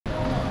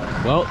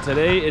Well,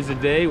 today is a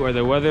day where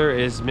the weather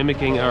is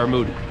mimicking our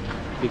mood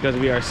because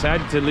we are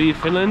sad to leave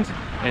Finland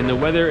and the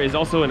weather is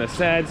also in a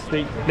sad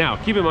state. Now,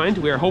 keep in mind,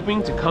 we are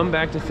hoping to come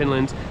back to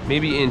Finland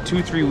maybe in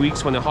 2-3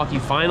 weeks when the hockey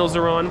finals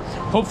are on.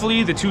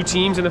 Hopefully the two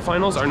teams in the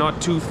finals are not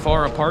too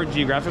far apart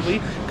geographically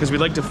because we'd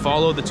like to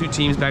follow the two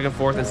teams back and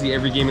forth and see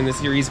every game in the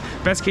series.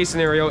 Best case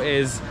scenario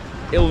is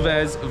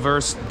Ilves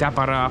versus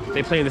Tappara.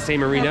 They play in the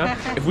same arena.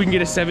 If we can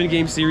get a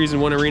 7-game series in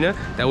one arena,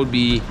 that would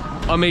be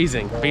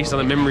amazing based on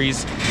the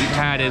memories we've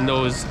had in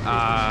those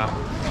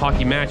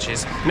hockey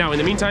matches. Now, in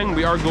the meantime,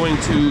 we are going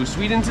to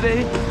Sweden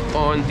today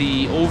on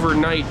the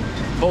overnight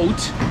boat,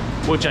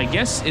 which I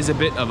guess is a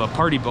bit of a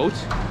party boat,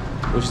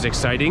 which is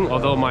exciting.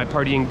 Although my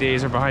partying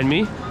days are behind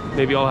me,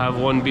 maybe I'll have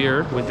one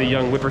beer with the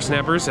young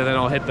whippersnappers and then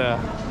I'll hit the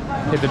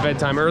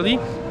bedtime early.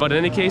 But in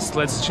any case,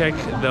 let's check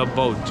the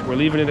boat. We're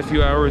leaving in a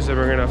few hours and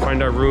we're gonna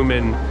find our room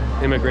and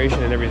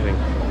immigration and everything.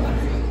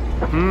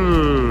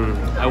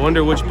 I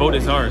wonder which boat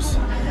is ours.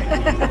 I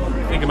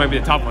think it might be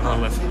the top one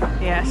on the list.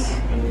 Yes.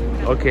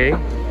 Okay,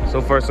 so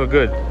far so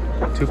good.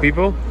 2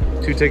 people,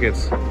 2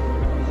 tickets.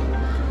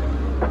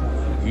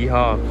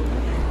 Yeehaw.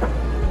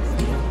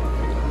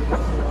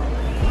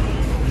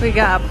 We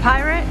got a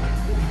pirate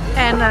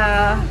and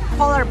a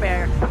polar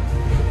bear,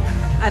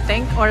 I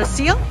think, or a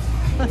seal.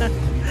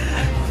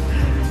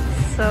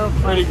 So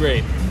fun. Pretty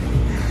great.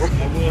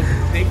 I will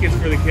take it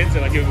for the kids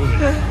and I'll give it moving.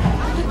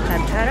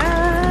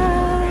 Ta-da!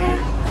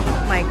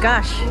 My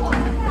gosh,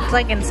 it's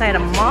like inside a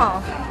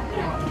mall.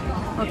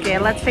 Okay,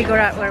 let's figure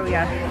out where we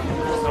are.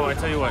 So I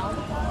tell you what,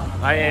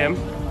 I am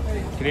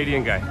a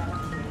Canadian guy.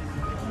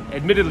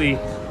 Admittedly,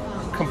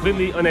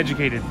 completely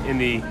uneducated in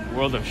the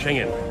world of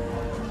Schengen.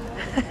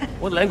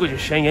 What language is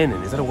Schengen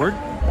in? Is that a word?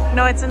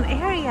 No, it's an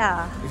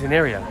area. It's an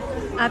area.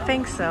 I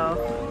think so.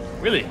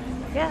 Really?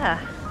 Yeah.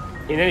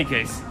 In any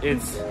case,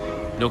 it's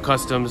no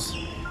customs,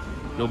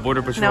 no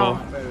border patrol.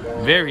 No.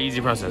 Very easy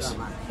process.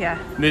 Yeah.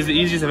 This is the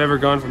easiest I've ever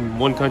gone from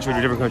one country to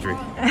a different country.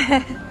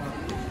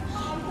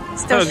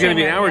 Still it's going to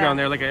be an Schengen, hour yeah. down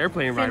there like an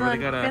airplane ride where they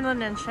gotta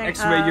Finland and Schengen.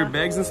 X-ray your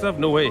bags and stuff.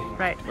 No way.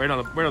 Right. Right on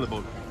the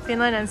boat.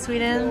 Finland and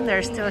Sweden,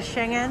 they're still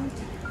Schengen.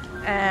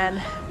 And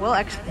we'll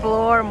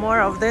explore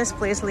more of this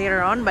place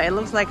later on, but it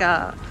looks like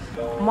a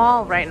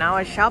mall right now,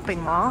 a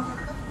shopping mall.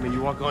 I mean,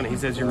 you walk on and he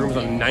says your room's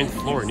on the 9th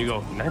floor and you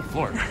go, 9th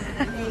floor?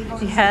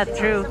 Yeah,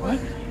 true.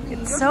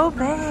 It's so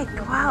big.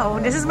 Wow,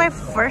 this is my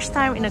first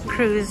time in a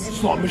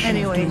cruise.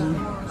 Anyway,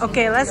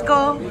 okay, let's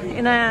go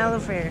in an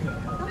elevator.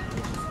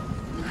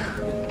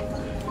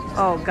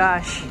 Oh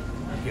gosh.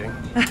 Kidding.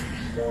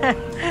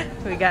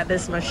 We got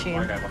this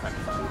machine.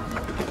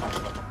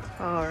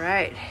 All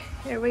right,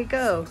 here we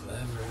go.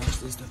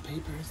 Is the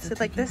paper? Is it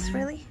like this,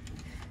 really?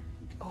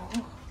 Oh,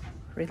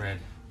 really? Bread.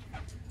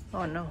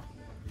 Oh no.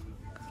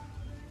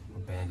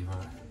 What band do you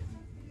want?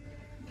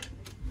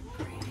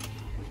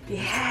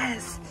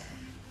 Yes.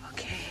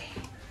 Okay.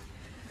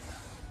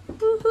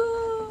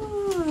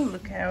 Woohoo!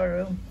 Look at our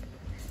room.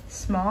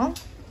 Small,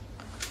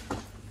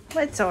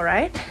 but it's all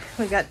right.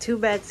 We got 2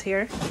 beds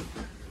here,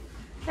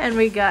 and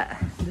we got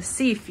the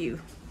sea view.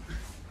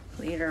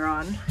 Later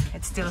on,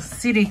 it's still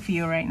city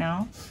view right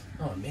now.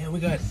 Oh man, we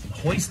got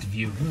hoist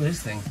view. Look at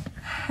this thing.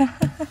 I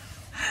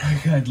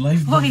got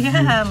lifeboat. Oh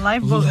yeah, view.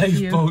 lifeboat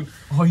view. Lifeboat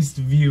hoist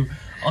view.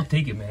 I'll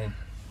take it, man.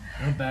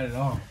 Not bad at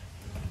all.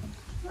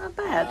 Not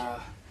bad.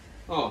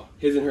 Oh,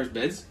 his and hers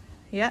beds.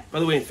 Yeah. By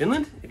the way, in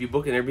Finland, if you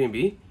book an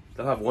Airbnb,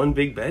 they'll have one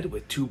big bed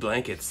with 2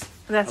 blankets.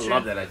 That's I true.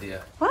 love that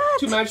idea. What?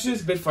 2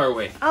 mattresses, a bit far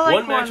away. I like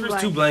one mattress,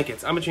 one 2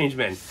 blankets. I'm a changed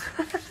man.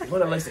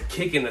 One that likes to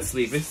kick in the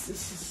sleep.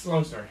 It's a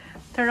long story.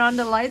 Turn on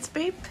the lights,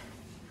 babe.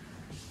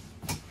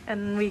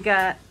 And we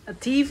got a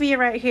TV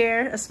right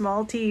here, a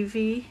small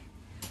TV.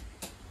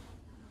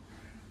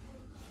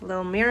 A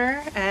little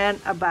mirror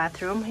and a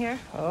bathroom here.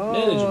 Oh.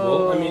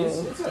 Manageable. I mean,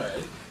 it's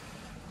alright.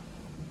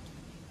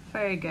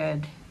 Very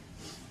good.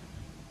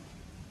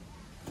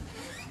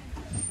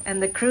 And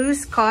the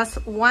cruise costs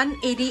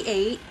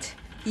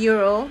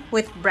 €188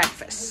 with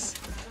breakfast.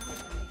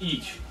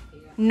 Each.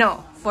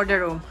 No, for the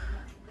room.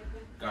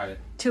 Got it.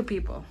 2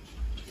 people.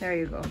 There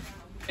you go.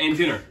 And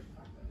dinner.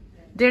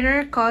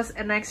 Dinner costs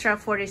an extra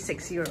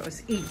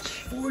 €46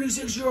 each.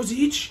 €46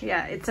 each?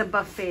 Yeah, it's a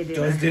buffet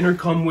dinner. Does dinner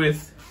come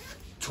with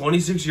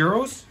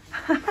 €26?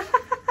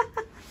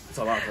 That's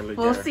a lot for dinner.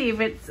 We'll see if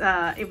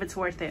it's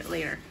worth it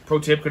later. Pro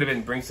tip could have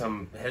been bring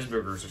some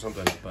Hesburgers or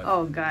something. But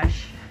Oh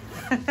gosh.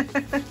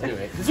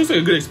 anyway, this looks like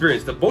a good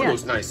experience. The boat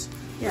looks nice.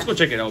 Yeah. Let's go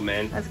check it out,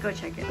 man. Let's go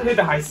check it. Look at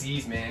the high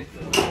seas, man.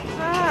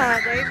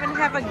 Ah, they even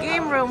have a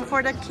game room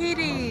for the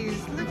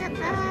kiddies. Look at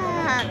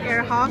that.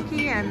 Air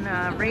hockey and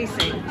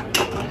racing.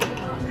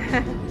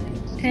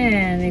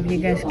 And if you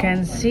guys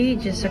can see,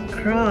 just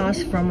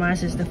across from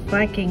us is the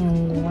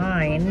Viking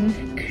line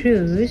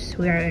cruise.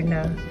 We are in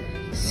a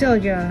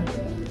Silja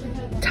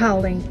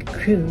Tallink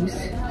cruise.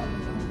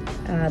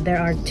 There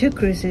are 2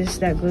 cruises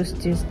that goes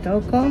to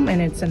Stockholm,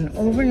 and it's an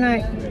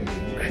overnight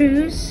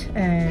cruise,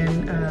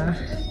 and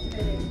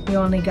we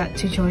only got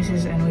 2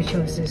 choices and we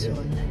chose this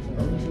one.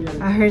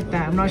 I heard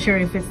that. I'm not sure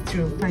if it's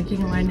true.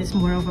 Viking line is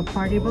more of a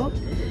party boat,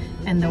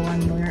 And the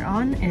one we're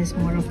on is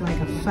more of like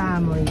a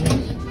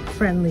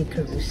family-friendly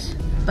cruise.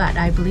 But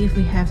I believe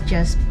we have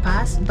just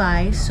passed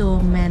by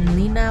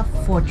Suomenlinna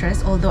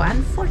Fortress, although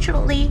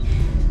unfortunately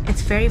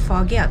it's very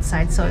foggy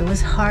outside, so it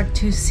was hard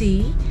to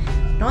see.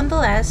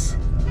 Nonetheless,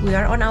 we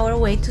are on our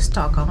way to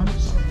Stockholm.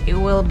 It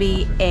will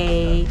be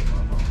a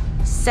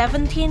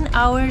 17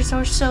 hours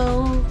or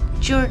so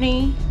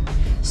journey,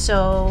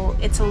 so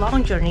it's a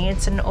long journey.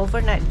 It's an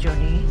overnight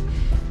journey,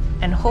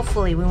 and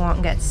hopefully we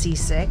won't get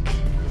seasick.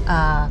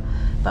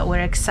 But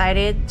we're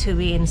excited to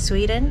be in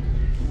Sweden,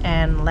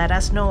 and let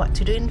us know what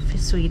to do in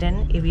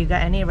Sweden if you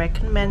got any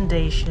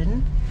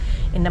recommendation.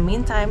 In the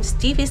meantime,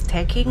 Steve is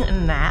taking a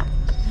nap.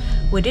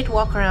 We did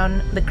walk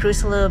around the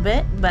cruise a little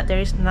bit, but there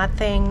is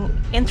nothing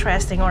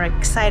interesting or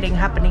exciting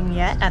happening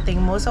yet. I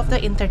think most of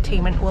the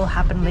entertainment will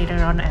happen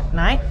later on at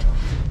night.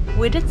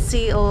 We did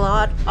see a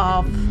lot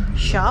of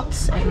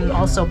shops and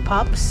also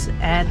pubs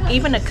and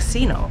even a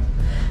casino.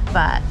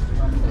 But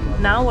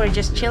now we're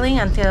just chilling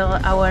until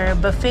our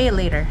buffet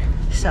later.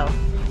 So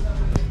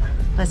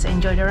let's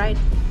enjoy the ride.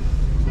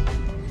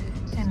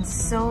 And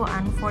so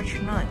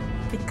unfortunate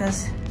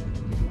because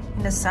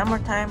in the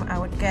summertime, I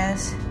would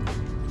guess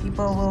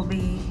people will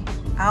be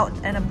out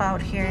and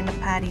about here in the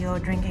patio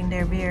drinking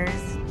their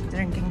beers,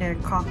 drinking their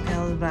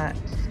cocktails, but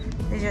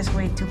it's just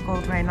way too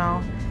cold right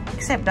now.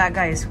 Except that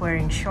guy is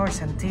wearing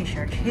shorts and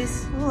t-shirt.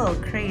 He's a little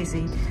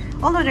crazy.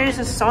 Although there is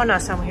a sauna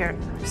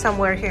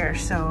somewhere here,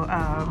 so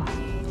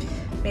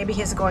maybe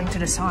he's going to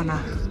the sauna.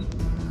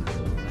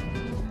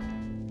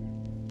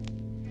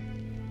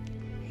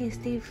 Hey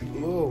Steve,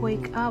 whoa.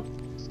 Wake up.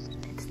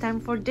 It's time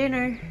for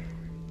dinner.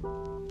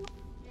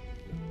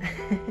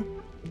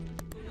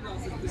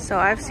 So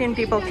I've seen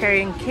people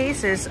carrying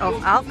cases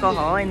of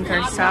alcohol, and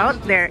turns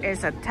out there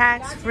is a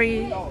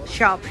tax-free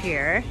shop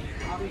here.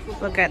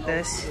 Look at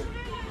this.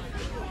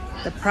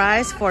 The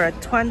price for a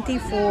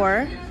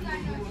 24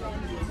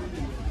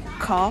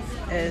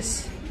 cough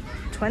is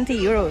 20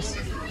 euros.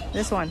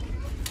 This one.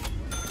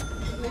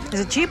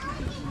 Is it cheap?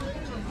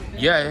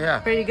 Yeah.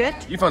 Pretty good?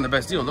 You found the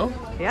best deal, no?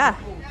 Yeah.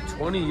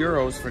 20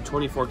 euros for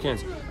 24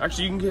 cans.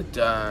 Actually, you can get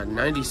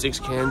 96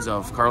 cans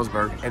of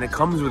Carlsberg, and it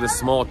comes with a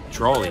small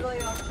trolley.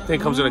 I think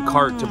it comes with a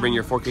cart to bring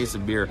your 4 cases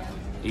of beer.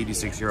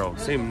 86 euro.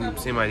 Same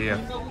idea.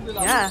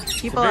 Yeah,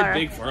 people it's a are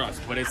big for us,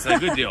 but it's a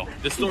good deal.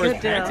 The store is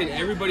packed, and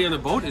everybody on the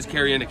boat is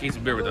carrying a case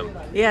of beer with them.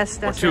 Yes,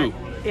 that's or two.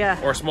 Right. Yeah.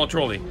 Or a small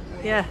trolley.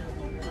 Yeah.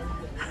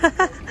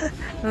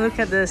 Look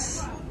at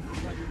this.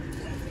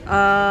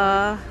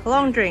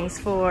 Long drinks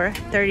for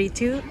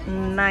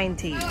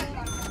 32.90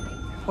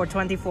 for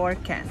 24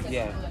 cans.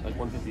 Yeah, like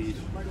 150 each.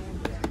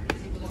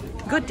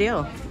 Good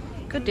deal.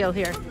 Good deal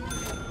here.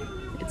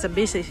 It's a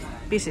busy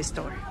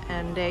store,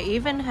 and they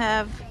even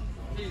have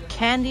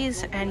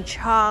candies and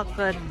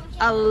chocolate.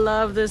 I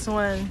love this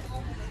one.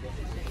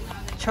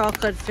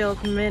 Chocolate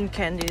filled mint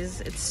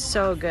candies. It's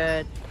so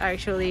good. I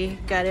actually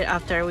got it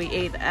after we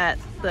ate at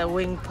the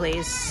wing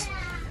place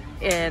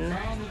in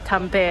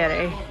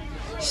Tampere.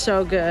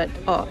 So good.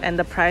 Oh, and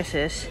the price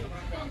is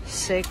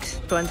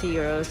 6.20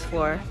 euros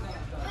for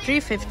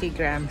 350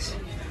 grams.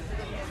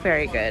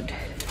 Very good.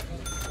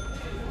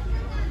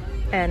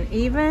 And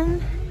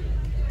even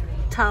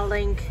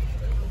Tallink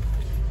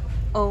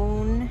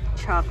own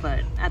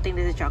chocolate. I think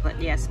this is chocolate.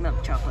 Yes,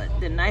 milk chocolate.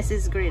 The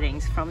nicest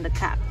greetings from the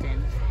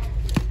captain.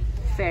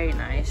 Very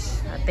nice.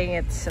 I think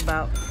it's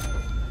about,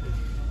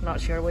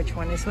 not sure which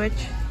one is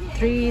which.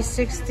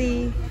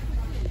 360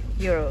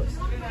 euros.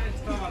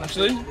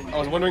 Actually, I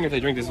was wondering if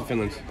they drink this in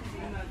Finland.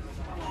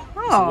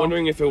 Oh. I was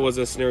wondering if it was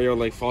a scenario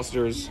like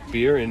Foster's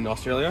beer in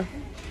Australia.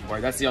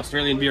 Or that's the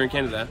Australian beer in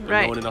Canada.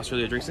 Right. No one in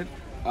Australia drinks it.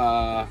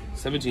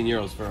 17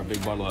 euros for a big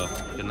bottle of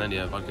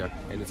Finlandia vodka,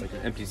 and it's like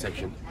an empty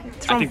section.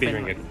 I think they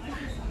drink it.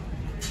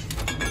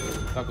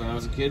 Back when I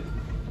was a kid,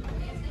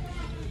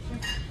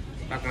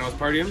 back when I was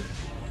partying,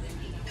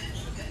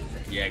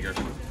 Jaeger.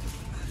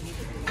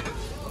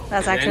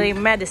 That's actually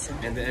medicine.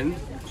 And then,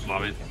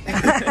 love it.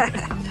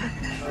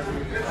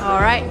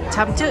 Alright,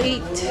 time to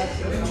eat.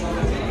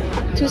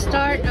 To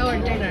start our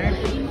dinner.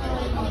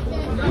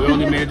 We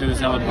only made it to the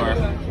salad bar.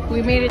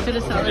 We made it to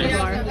the salad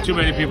bar. Too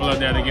many people out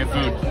there to get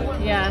food.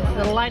 Yeah,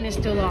 the line is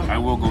too long. I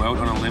will go out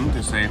on a limb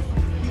to say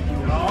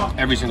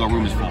every single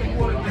room is full.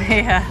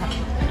 Yeah.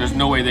 There's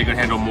no way they could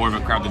handle more of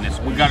a crowd than this.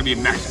 We've got to be at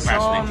max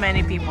capacity. So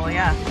many people,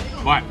 yeah.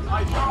 But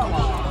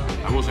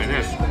I will say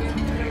this: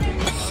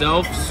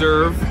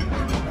 self-serve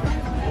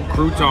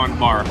crouton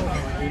bar.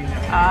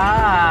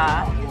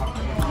 Ah.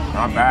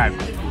 Not bad.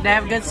 They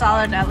have good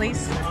salad at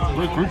least.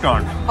 Good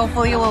crouton.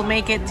 Hopefully we'll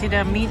make it to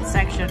the meat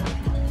section.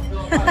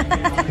 We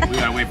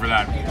gotta wait for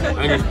that.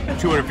 I think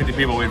there's 250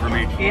 people waiting for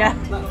meat. Yeah.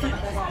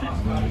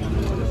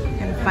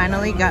 And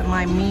finally got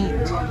my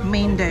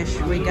main dish.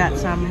 We got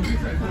some,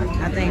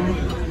 I think,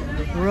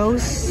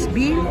 roast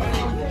beef,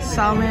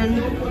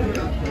 salmon,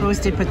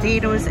 roasted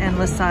potatoes, and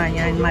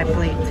lasagna in my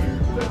plate.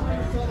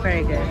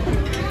 Very good.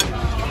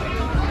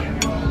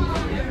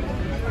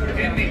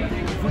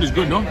 Food is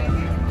good, no?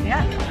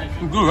 Yeah.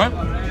 It's good, right?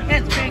 Yeah,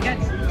 it's very good.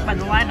 But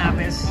the lineup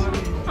is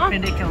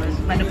ridiculous,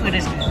 but the food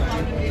is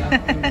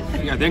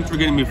good. Yeah, thanks for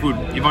getting me food.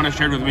 Ivana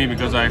shared with me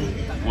because I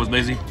was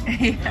lazy.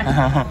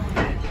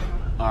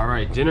 All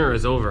right, dinner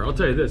is over. I'll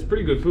tell you this,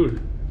 pretty good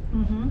food.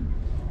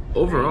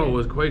 Overall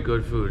was quite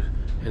good food.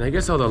 And I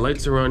guess all the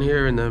lights around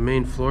here in the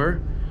main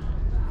floor,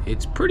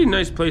 it's pretty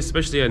nice place,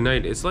 especially at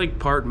night. It's like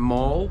part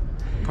mall,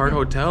 part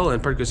hotel,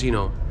 and part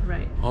casino.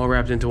 Right. All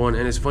wrapped into one.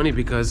 And it's funny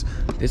because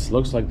this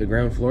looks like the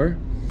ground floor,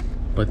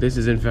 but this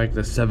is in fact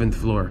the 7th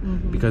floor.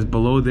 Because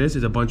below this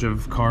is a bunch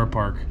of car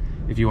park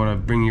if you want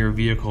to bring your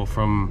vehicle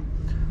from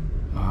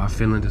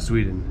Finland to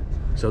Sweden.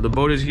 So the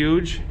boat is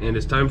huge and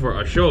it's time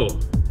for a show.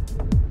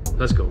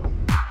 Let's go.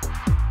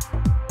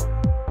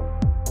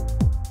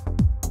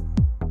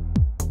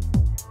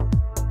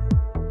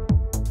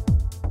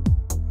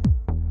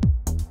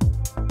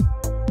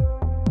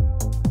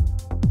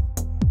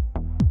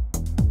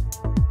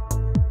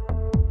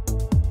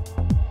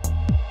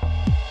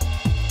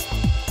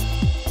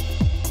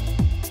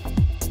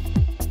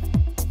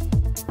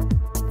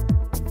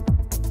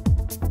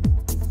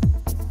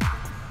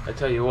 I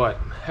tell you what,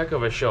 heck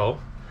of a show.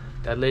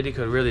 That lady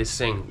could really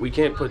sing. We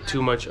can't put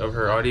too much of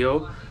her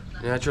audio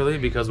naturally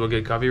because we'll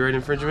get copyright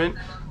infringement,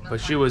 but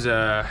she was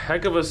a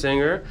heck of a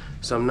singer,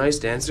 some nice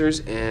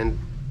dancers, and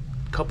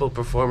a couple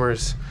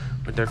performers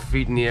with their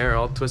feet in the air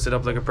all twisted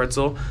up like a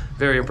pretzel.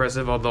 Very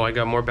impressive, although I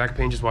got more back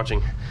pain just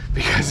watching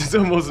because it's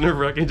almost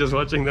nerve-wracking just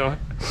watching though.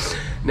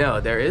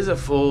 Now, there is a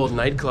full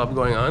nightclub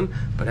going on,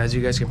 but as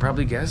you guys can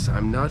probably guess,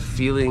 I'm not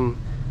feeling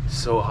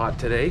so hot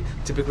today.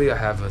 Typically I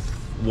have a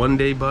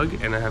 1-day bug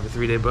and I have a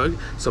 3-day bug,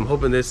 so I'm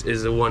hoping this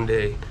is a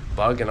 1-day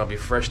bug and I'll be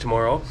fresh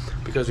tomorrow,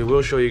 because we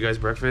will show you guys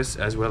breakfast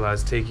as well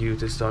as take you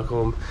to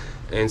Stockholm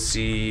and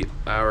see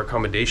our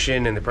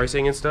accommodation and the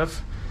pricing and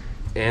stuff.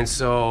 And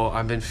so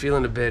I've been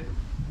feeling a bit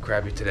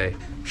crabby today.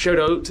 Shout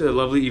out to the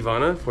lovely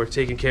Ivana for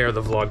taking care of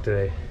the vlog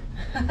today.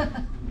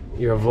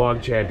 You're a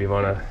vlog champ,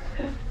 Ivana.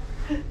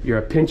 You're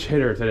a pinch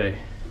hitter today.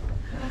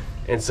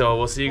 And so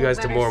we'll see you guys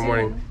tomorrow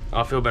morning.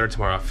 I'll feel better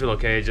tomorrow. I feel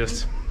okay,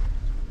 just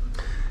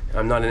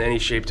I'm not in any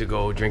shape to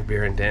go drink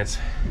beer and dance,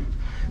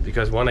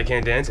 because 1, I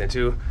can't dance, and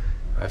 2,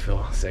 I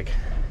feel sick.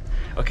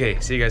 Okay,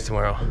 see you guys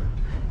tomorrow.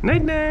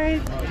 Night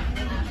night.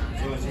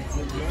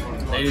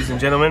 Ladies and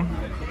gentlemen,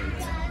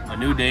 a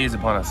new day is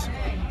upon us.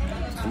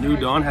 A new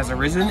dawn has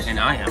arisen and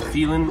I am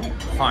feeling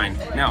fine.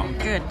 Now,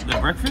 Good. The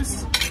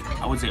breakfast,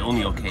 I would say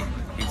only okay.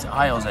 It's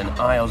aisles and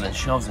aisles and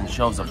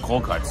shelves of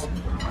cold cuts.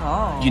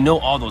 Oh. You know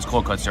all those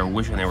cold cuts are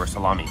wishing they were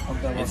salami.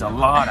 It's a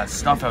lot of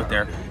stuff out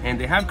there. And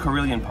they have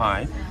Karelian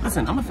pie.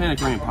 Listen, I'm a fan of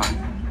Karelian pie.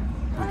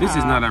 But this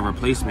is not a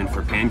replacement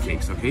for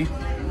pancakes, okay?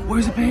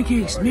 Where's the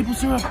pancakes? Maple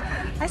syrup.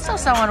 I saw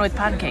someone with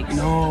pancakes.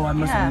 No, I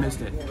must have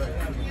missed it.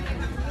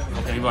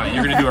 Okay, buddy,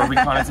 you're gonna do a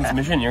reconnaissance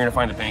mission. You're gonna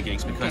find the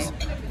pancakes, because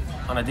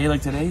on a day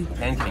like today,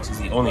 pancakes is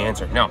the only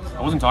answer. Now,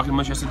 I wasn't talking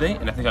much yesterday,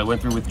 and I think I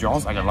went through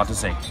withdrawals. I got a lot to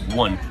say.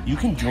 1, you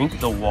can drink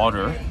the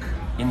water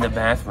in the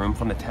bathroom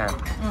from the tap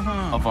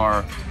of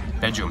our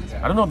bedroom.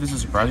 I don't know if this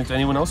is surprising to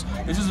anyone else.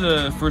 This is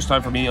the first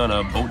time for me on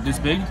a boat this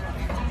big.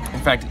 In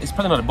fact, it's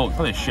probably not a boat, it's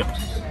probably a ship.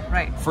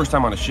 Right. First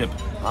time on a ship.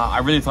 I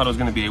really thought it was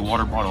going to be a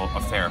water bottle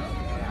affair.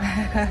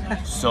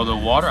 So the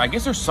water, I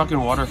guess they're sucking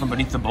water from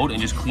beneath the boat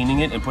and just cleaning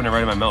it and putting it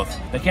right in my mouth.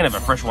 They can't have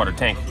a freshwater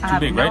tank. Too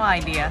big, right? I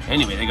have no idea.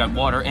 Anyway, they got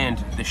water, and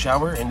the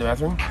shower in the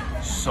bathroom,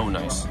 so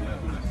nice.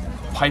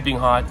 Piping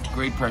hot,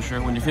 great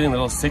pressure. When you're feeling a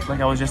little sick like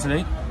I was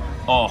yesterday,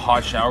 oh,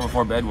 hot shower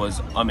before bed was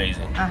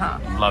amazing.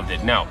 Loved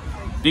it. Now,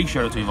 big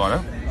shout out to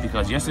Ivana,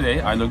 because yesterday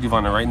I looked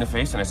Ivana right in the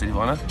face and I said,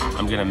 Ivana,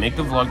 I'm gonna make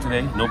the vlog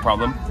today, no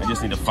problem. I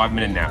just need a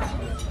 5-minute nap.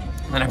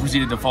 Then I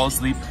proceeded to fall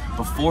asleep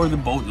before the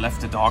boat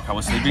left the dock. I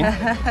was sleeping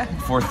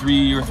for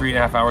 3 or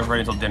 3.5 hours right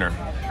until dinner.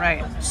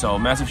 Right. So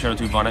massive shout out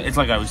to Ivana. It's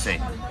like I would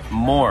say,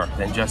 more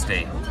than just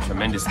a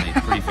tremendously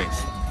pretty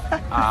face.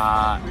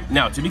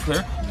 Now, to be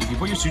clear, if you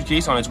put your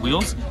suitcase on its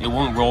wheels, it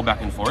won't roll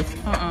back and forth.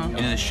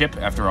 It is a ship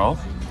after all.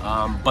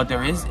 But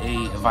there is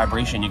a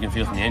vibration you can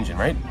feel from the engine,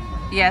 right?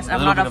 Yes,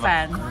 I'm not a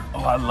fan.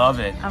 Oh, I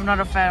love it. I'm not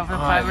a fan of the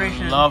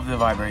vibration. I love the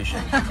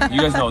vibration. You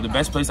guys know the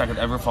best place I could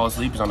ever fall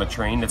asleep is on a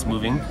train that's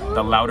moving.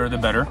 The louder, the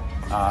better.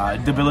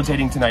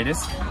 Debilitating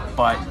tinnitus.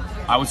 But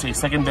I would say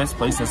second best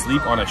place to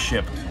sleep on a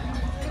ship.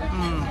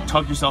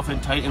 Tuck yourself in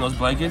tight in those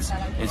blankets.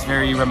 It's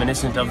very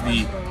reminiscent of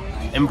the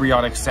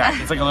embryonic sac.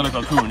 It's like a little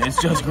cocoon.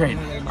 It's just great.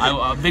 I'm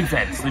a big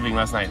fan sleeping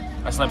last night.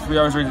 I slept 3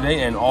 hours during the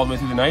day and all the way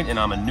through the night, and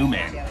I'm a new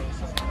man.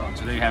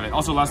 So there you have it.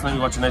 Also, last night we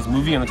watched a nice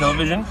movie on the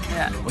television,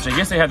 which I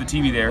guess they have the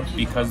TV there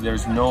because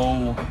there's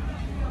no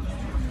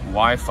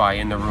Wi-Fi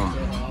in the room.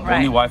 Right.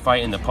 Only Wi-Fi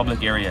in the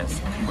public areas,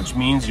 which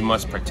means you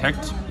must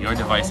protect your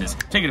devices.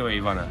 Take it away,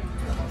 Ivana.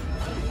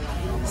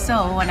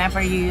 So,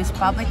 whenever you use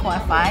public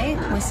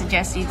Wi-Fi, we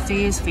suggest you to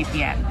use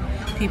VPN.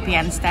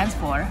 VPN stands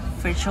for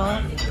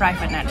Virtual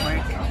Private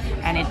Network,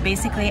 and it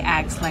basically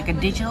acts like a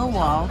digital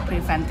wall,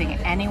 preventing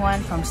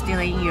anyone from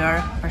stealing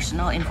your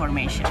personal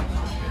information.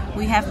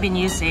 We have been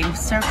using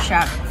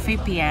Surfshark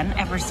VPN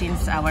ever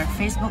since our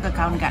Facebook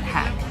account got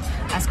hacked.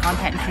 as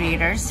content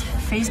creators,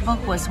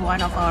 Facebook was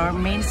one of our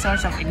main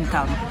source of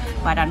income,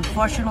 but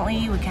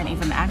unfortunately, we can't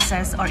even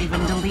access or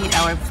even delete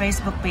our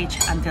Facebook page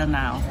until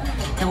now.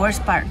 The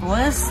worst part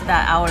was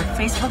that our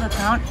Facebook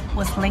account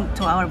was linked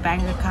to our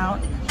bank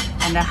account,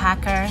 and the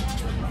hacker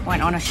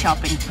went on a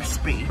shopping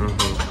spree.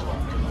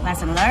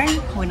 Lesson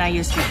learned, we now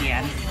use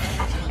VPN.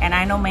 And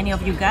I know many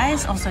of you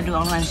guys also do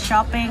online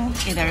shopping,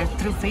 either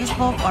through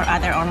Facebook or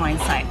other online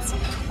sites,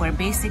 where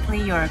basically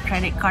your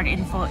credit card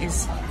info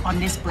is on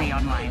display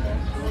online.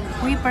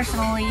 We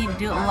personally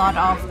do a lot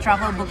of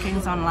travel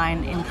bookings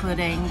online,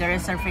 including the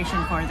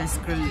reservation for this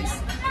cruise.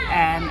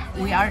 And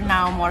we are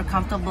now more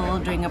comfortable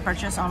doing a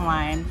purchase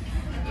online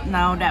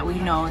now that we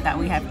know that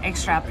we have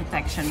extra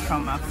protection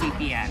from a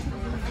VPN.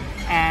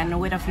 And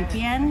with a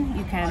VPN,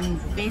 you can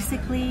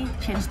basically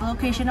change the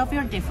location of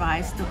your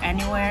device to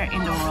anywhere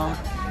in the world,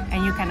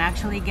 and you can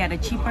actually get a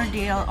cheaper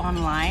deal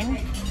online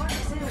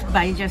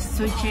by just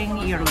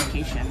switching your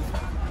location.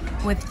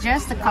 With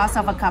just the cost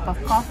of a cup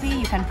of coffee,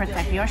 you can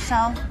protect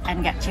yourself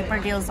and get cheaper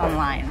deals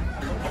online.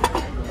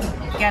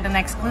 Get an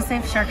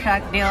exclusive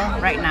shortcut deal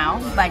right now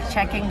by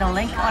checking the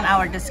link on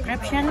our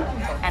description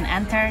and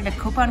enter the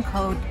coupon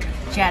code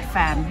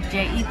JETFAN,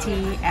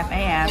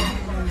 JETFAN,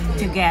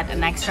 to get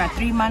an extra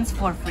 3 months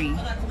for free.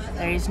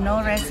 There is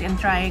no risk in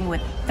trying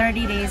with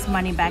 30 days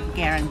money back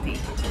guarantee.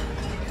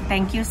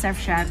 Thank you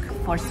Surfshark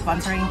for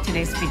sponsoring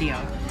today's video.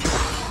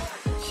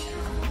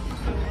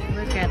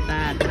 Look at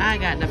that, I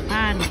got the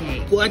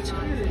pancake. What?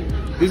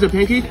 This is a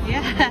pancake?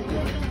 Yeah.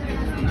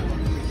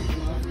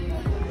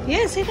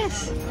 Yes, it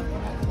is.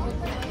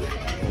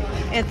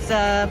 It's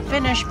a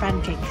Finnish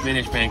pancake.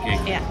 Finnish pancake.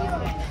 Yeah.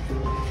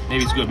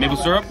 Maybe it's good. Maple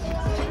syrup?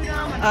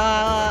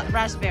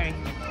 Raspberry.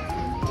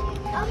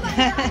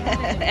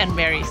 And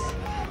berries.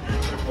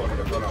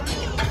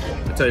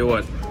 I tell you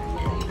what,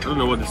 I don't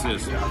know what this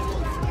is,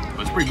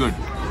 but it's pretty good.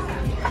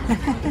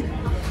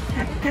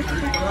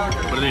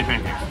 But it ain't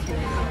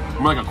pancake.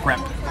 More like a crepe.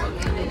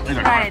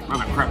 Right.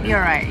 Like a crepe. You're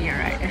right, you're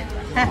right.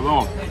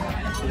 Hello.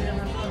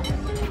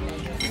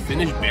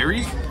 Finnish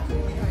berries?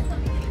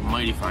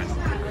 Mighty fine.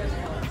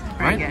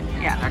 Very good,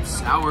 yeah. That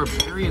sour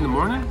berry in the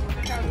morning?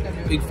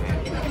 Big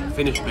fan.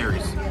 Finnish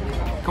berries.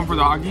 Come for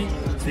the hockey,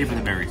 stay for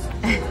the berries.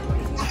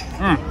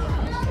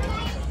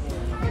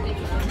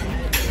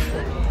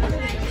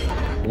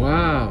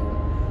 Wow.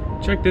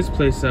 Check this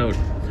place out.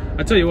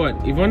 I tell you what,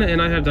 Ivana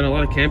and I have done a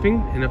lot of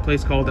camping in a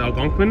place called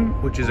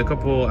Algonquin, which is a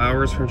couple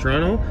hours from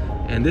Toronto,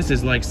 and this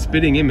is like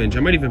spitting image. I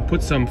might even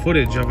put some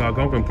footage of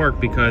Algonquin Park,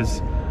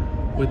 because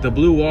with the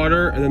blue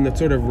water and then the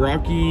sort of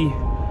rocky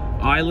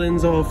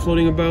islands all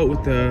floating about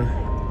with the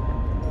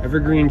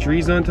evergreen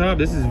trees on top,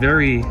 this is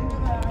very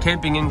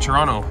camping in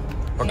Toronto,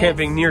 or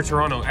camping near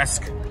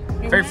Toronto-esque.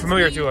 Very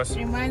familiar to us.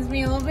 Reminds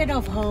me a little bit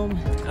of home.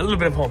 A little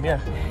bit of home, yeah.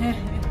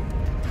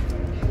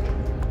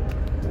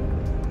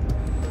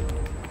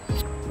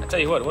 I tell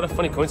you what a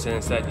funny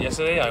coincidence that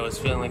yesterday I was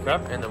feeling like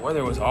crap and the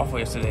weather was awful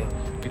yesterday,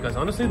 because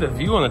honestly the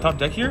view on the top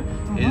deck here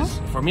is,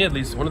 for me at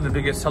least, one of the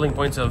biggest selling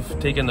points of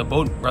taking the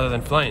boat rather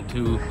than flying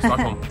to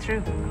Stockholm.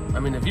 True. I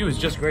mean, the view is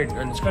just great,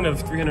 and it's kind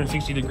of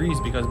 360 degrees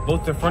because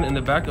both the front and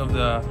the back of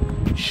the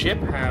ship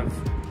have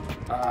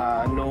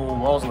no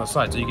walls on the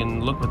side, so you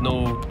can look with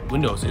no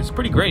windows. It's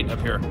pretty great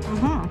up here.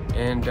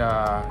 And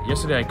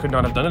yesterday I could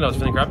not have done it. I was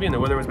feeling crappy and the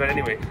weather was bad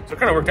anyway, so it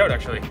kind of worked out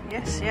actually.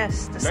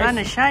 Yes, the sun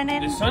is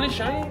shining. The sun is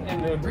shining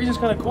and the breeze is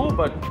kind of cool,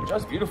 but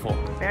just beautiful.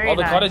 Very All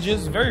the nice.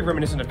 cottages, very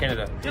reminiscent of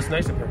Canada. Just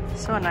nice up here.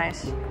 So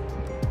nice.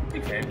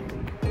 Big fan.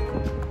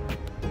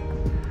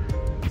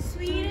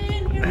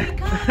 Sweden, here we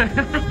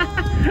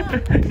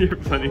come. You're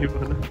funny,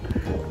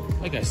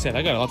 like I said,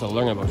 I got a lot to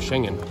learn about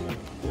Schengen.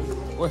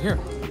 We're here.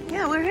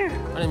 Yeah, we're here.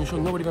 I didn't even show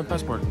nobody my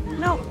passport.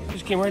 No.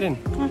 Just came right in.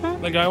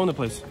 Like I own the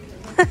place.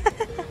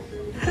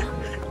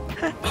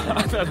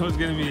 I thought it was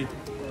gonna be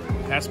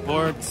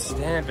passport,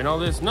 stamp, and all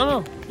this.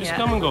 No, just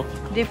come and go.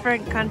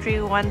 Different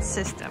country, one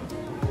system.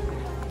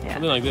 Yeah.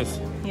 Something like this.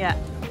 Yeah.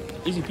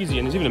 Easy peasy,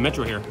 and there's even a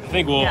metro here. I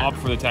think we'll opt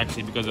for the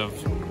taxi because of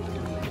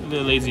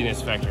the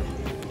laziness factor.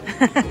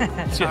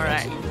 All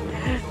right.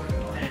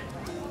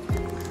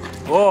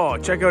 Oh,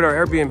 check out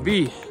our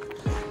Airbnb.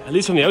 At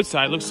least from the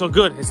outside, it looks so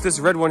good. It's this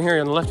red one here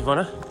on the left,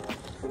 Ivana.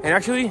 And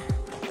actually,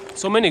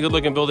 so many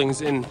good-looking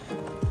buildings in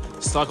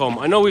Stockholm.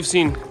 I know we've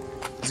seen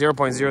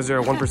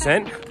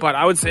 0.001%, but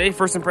I would say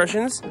first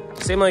impressions,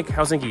 same like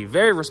Helsinki.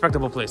 Very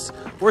respectable place.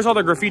 Where's all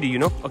the graffiti, you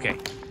know? Okay,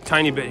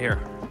 tiny bit here.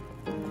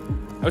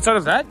 Outside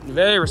of that,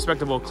 very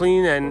respectable,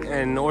 clean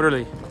and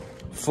orderly.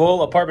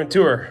 Full apartment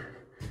tour.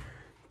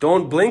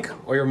 Don't blink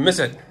or you'll miss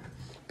it,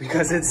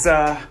 because it's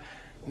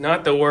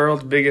not the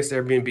world's biggest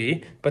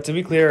Airbnb. But to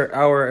be clear,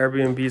 our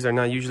Airbnbs are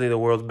not usually the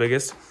world's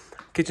biggest.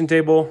 Kitchen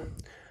table,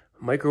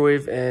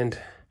 microwave and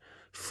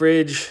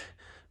fridge,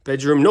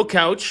 bedroom, no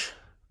couch.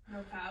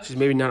 Which is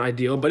maybe not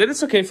ideal, but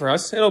it's okay for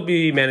us. It'll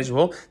be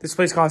manageable. This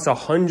place costs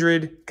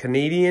 100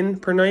 Canadian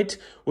per night,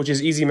 which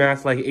is easy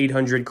math, like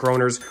 800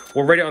 kroners.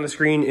 We'll write it on the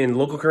screen in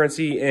local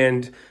currency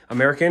and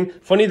American.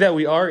 Funny that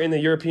we are in the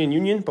European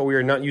Union, but we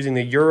are not using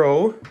the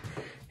euro.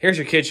 Here's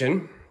your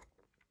kitchen.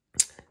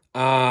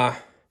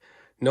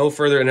 No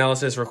further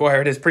analysis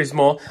required. It's pretty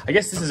small. I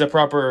guess this is a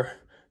proper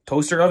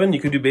toaster oven.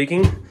 You could do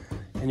baking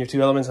and your 2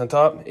 elements on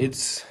top.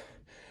 It's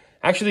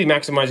actually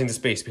maximizing the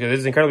space because it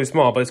is incredibly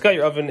small, but it's got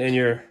your oven and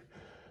your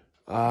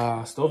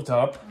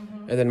stovetop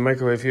and then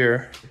microwave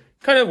here.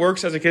 Kind of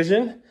works as a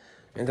kitchen.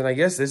 And then I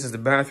guess this is the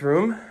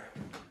bathroom.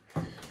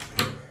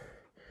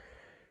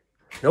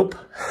 Nope.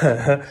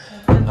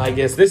 I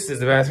guess this is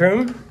the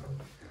bathroom,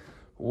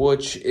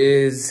 which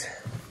is,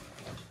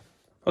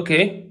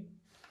 okay,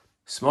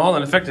 small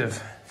and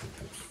effective.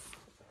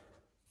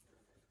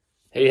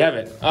 Here you have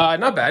it.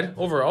 Not bad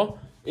overall.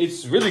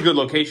 It's really good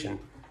location.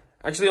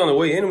 Actually, on the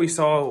way in, we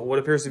saw what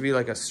appears to be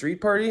like a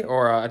street party,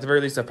 or at the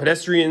very least, a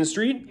pedestrian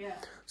street. Yeah.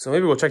 So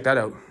maybe we'll check that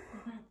out.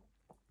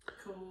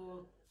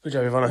 Cool. Good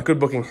job, Ivana. Good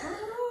booking.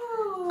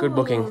 Ooh, good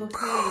booking. Okay,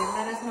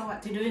 let us know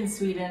what to do in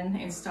Sweden,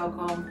 in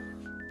Stockholm.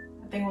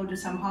 I think we'll do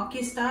some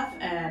hockey stuff,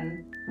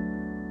 and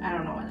I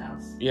don't know what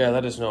else. Yeah,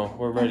 let us know.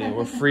 We're ready.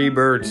 We're free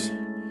birds.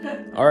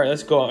 All right,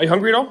 let's go. Are you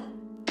hungry at all?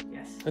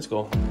 Yes. Let's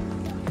go.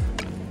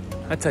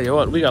 I tell you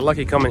what, we got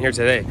lucky coming here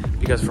today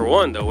because for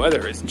one, the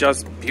weather is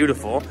just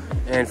beautiful.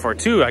 And for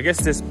two, I guess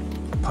this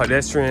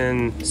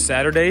pedestrian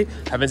Saturday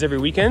happens every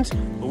weekend,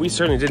 but we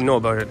certainly didn't know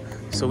about it.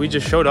 So we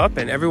just showed up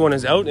and everyone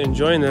is out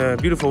enjoying the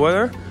beautiful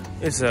weather.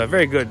 It's a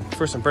very good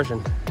first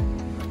impression.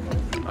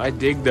 I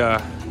dig the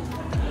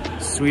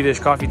Swedish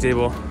coffee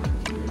table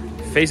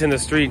facing the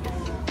street.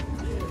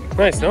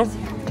 Nice, no?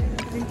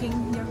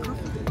 Drinking your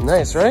coffee.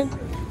 Nice, right?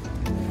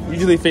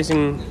 Usually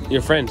facing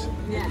your friend.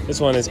 Yeah. This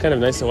one is kind of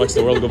nice to watch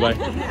the world go by.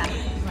 Yeah,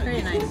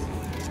 very nice.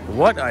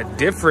 What a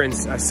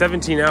difference a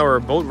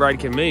 17-hour boat ride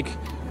can make.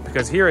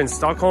 Because here in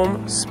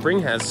Stockholm, spring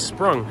has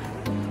sprung.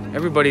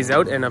 Everybody's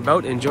out and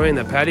about enjoying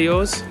the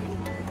patios.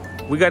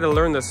 We got to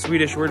learn the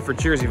Swedish word for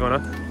cheers,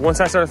 Ivana.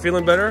 Once I start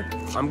feeling better,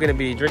 I'm going to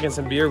be drinking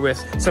some beer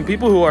with some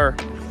people who are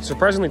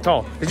surprisingly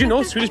tall. Did you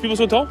know Swedish people are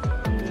so tall?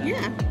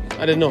 Yeah.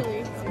 I didn't know.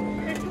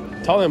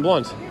 Tall and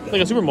blonde.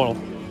 Like a supermodel.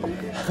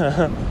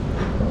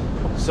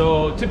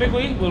 So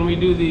typically when we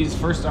do these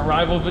first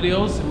arrival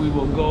videos, we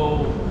will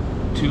go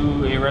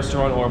to a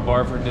restaurant or a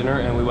bar for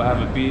dinner and we will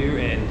have a beer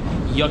and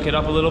yuck it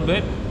up a little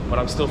bit, but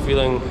I'm still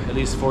feeling at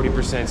least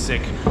 40%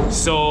 sick.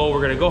 So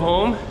we're gonna go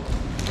home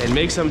and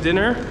make some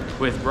dinner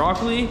with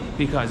broccoli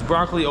because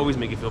broccoli always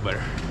make you feel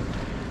better.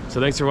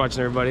 So thanks for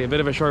watching, everybody. A bit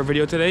of a short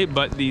video today,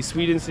 but the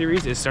Sweden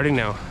series is starting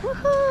now.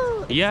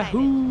 Woohoo!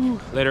 Yahoo!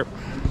 Later.